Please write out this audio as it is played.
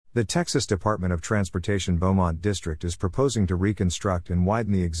The Texas Department of Transportation Beaumont District is proposing to reconstruct and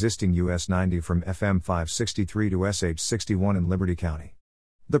widen the existing US 90 from FM 563 to SH 61 in Liberty County.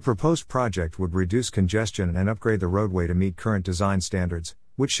 The proposed project would reduce congestion and upgrade the roadway to meet current design standards,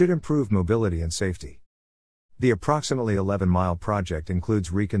 which should improve mobility and safety. The approximately 11-mile project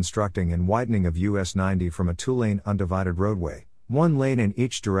includes reconstructing and widening of US 90 from a 2-lane undivided roadway, 1 lane in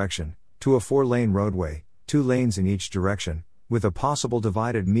each direction, to a 4-lane roadway, 2 lanes in each direction, with a possible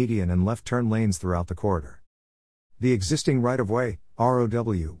divided median and left turn lanes throughout the corridor. The existing right-of-way,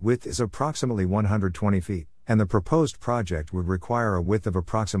 ROW, width is approximately 120 feet, and the proposed project would require a width of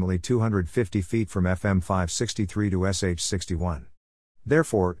approximately 250 feet from FM 563 to SH 61.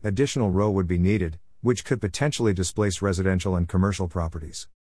 Therefore, additional row would be needed, which could potentially displace residential and commercial properties.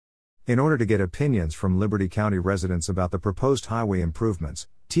 In order to get opinions from Liberty County residents about the proposed highway improvements,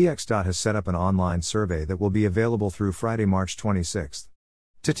 TxDOT has set up an online survey that will be available through Friday, March 26.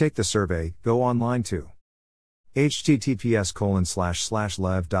 To take the survey, go online to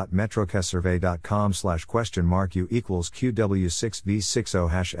https://lev.metrocastsurvey.com/?u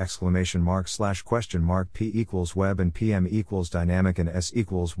 #QW6V60 !?P =web and PM =dynamic and S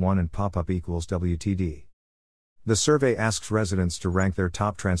 =1 and pop-up =WTD. The survey asks residents to rank their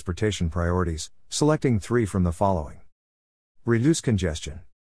top transportation priorities, selecting 3 from the following: reduce congestion,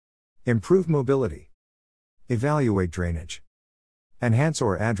 improve mobility, evaluate drainage, enhance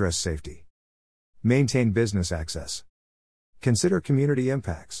or address safety, maintain business access, consider community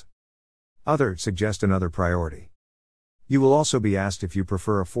impacts. Other, suggest another priority. You will also be asked if you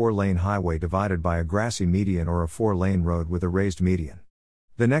prefer a 4-lane highway divided by a grassy median or a 4-lane road with a raised median.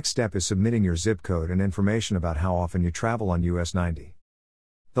 The next step is submitting your zip code and information about how often you travel on US 90.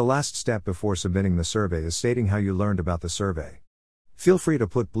 The last step before submitting the survey is stating how you learned about the survey. Feel free to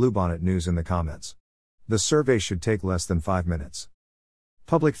put Bluebonnet News in the comments. The survey should take less than 5 minutes.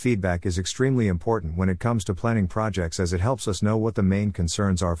 Public feedback is extremely important when it comes to planning projects, as it helps us know what the main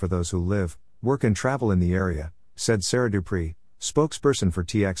concerns are for those who live, work and travel in the area, said Sarah Dupree, spokesperson for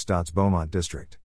TxDOT's Beaumont District.